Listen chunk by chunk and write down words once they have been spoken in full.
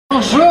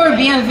Bonjour,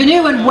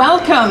 bienvenue and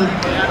welcome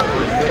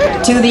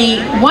to the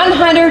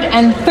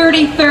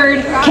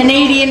 133rd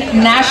Canadian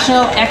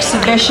National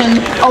Exhibition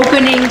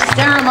opening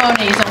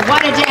ceremony. So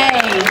what a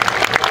day!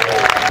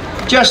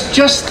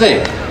 Just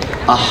think,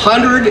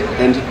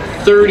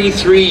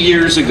 133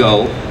 years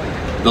ago,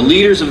 the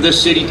leaders of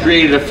this city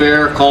created a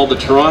fair called the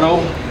Toronto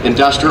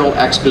Industrial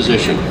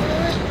Exposition.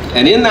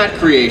 And in that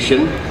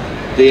creation,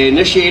 they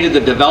initiated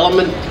the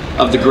development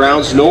of the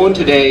grounds known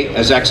today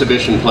as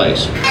Exhibition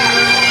Place.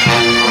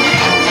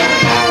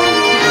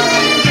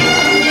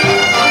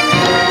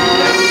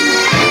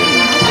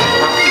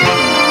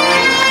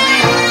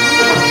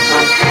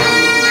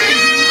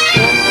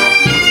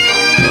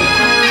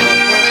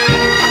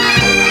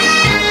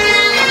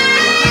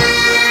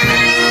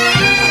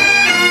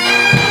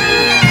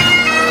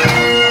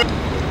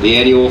 The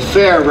annual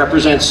fair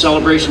represents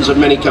celebrations of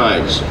many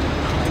kinds.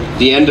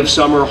 The end of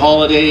summer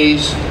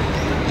holidays,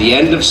 the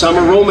end of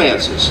summer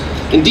romances.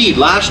 Indeed,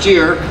 last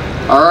year,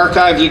 our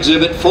archives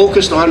exhibit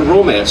focused on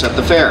romance at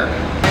the fair.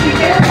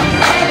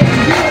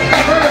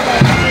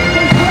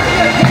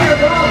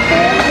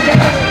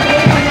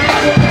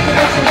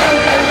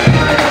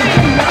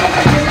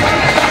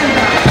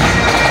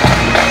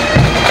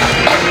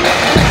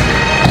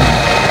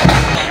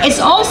 It's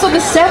also the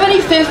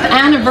 75th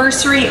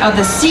anniversary of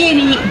the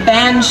CNE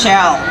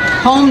bandshell,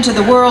 home to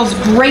the world's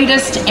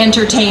greatest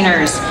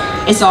entertainers.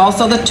 It's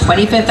also the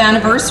 25th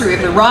anniversary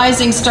of the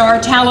Rising Star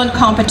Talent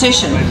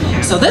Competition.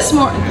 So this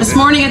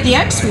morning at the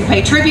X, we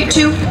pay tribute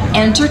to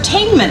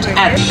entertainment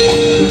at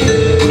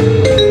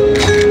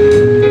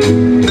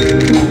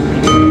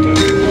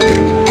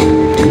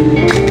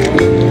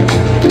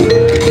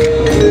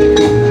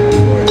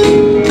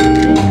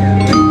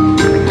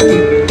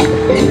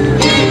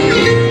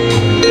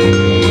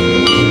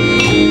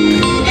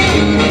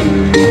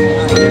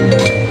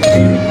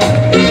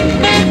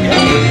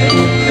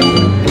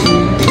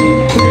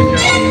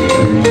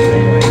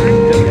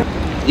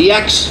The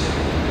X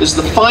is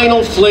the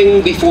final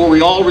fling before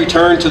we all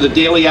return to the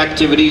daily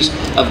activities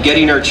of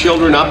getting our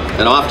children up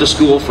and off to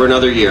school for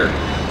another year.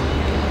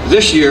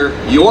 This year,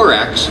 your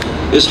X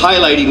is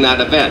highlighting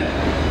that event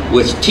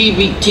with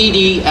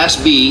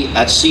TDSB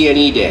at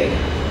CNE Day,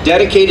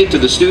 dedicated to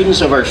the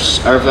students of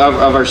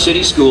our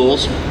city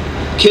schools.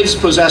 Kids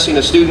possessing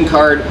a student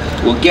card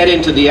will get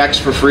into the X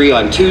for free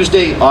on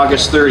Tuesday,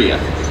 August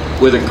 30th,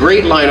 with a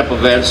great lineup of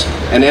events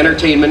and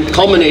entertainment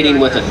culminating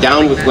with a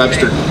Down with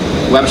Webster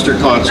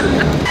concert.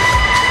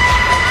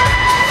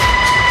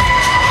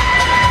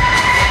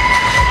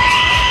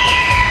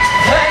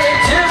 Having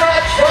too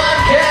much fun,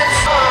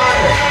 gets on.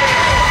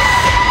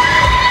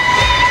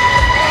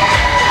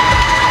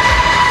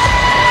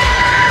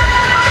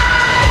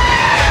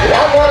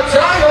 One more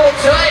time, hold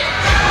tight.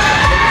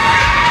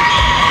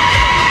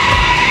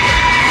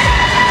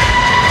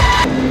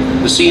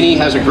 The CNE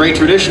has a great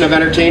tradition of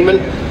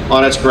entertainment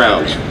on its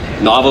grounds.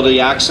 Novelty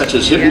acts such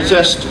as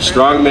hypnotists,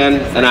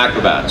 strongmen, and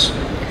acrobats.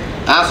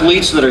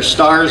 Athletes that are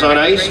stars on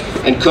ice,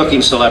 and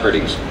cooking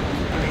celebrities.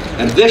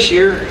 And this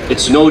year,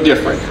 it's no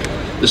different.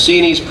 The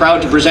CNE is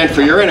proud to present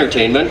for your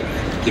entertainment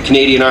the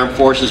Canadian Armed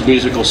Forces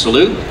Musical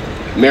Salute,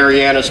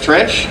 Mariana's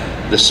Trench,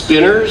 The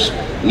Spinners,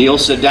 Neil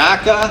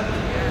Sedaka,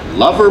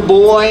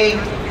 Loverboy,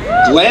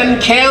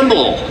 Glenn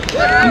Campbell,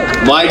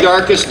 My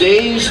Darkest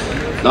Days,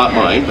 not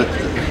mine, but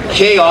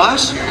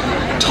Chaos,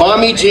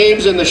 Tommy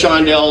James and the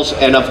Shondells,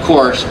 and of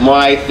course,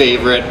 my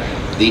favorite,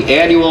 the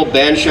annual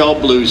Bandshell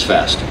Blues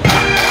Fest.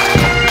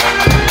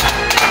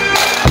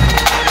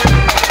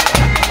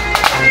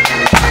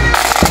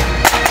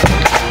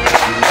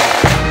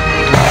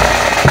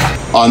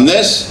 On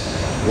this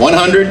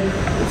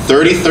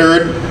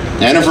 133rd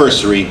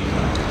anniversary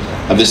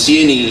of the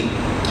CNE,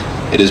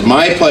 it is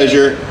my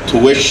pleasure to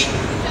wish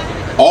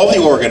all the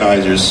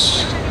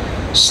organizers,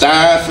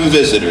 staff and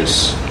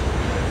visitors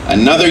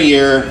another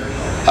year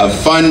of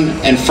fun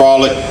and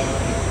frolic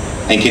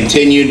and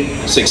continued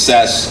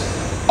success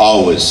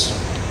always.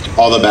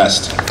 All the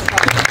best.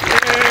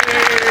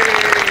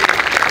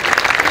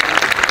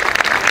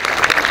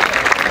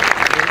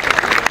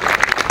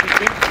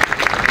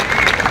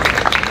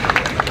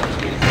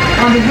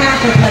 On behalf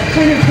of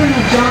Lieutenant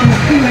Colonel John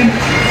McEwen,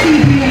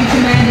 CBN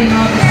Commanding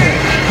Officer,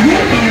 you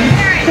earned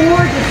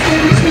 4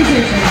 distinguished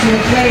musicians who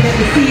have played at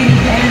the CNE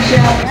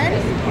bandshell.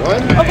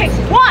 Okay,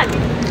 1,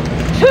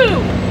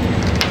 2,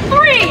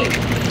 3.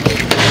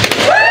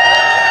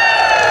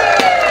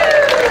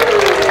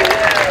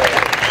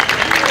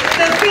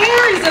 The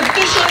fair is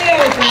officially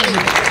open.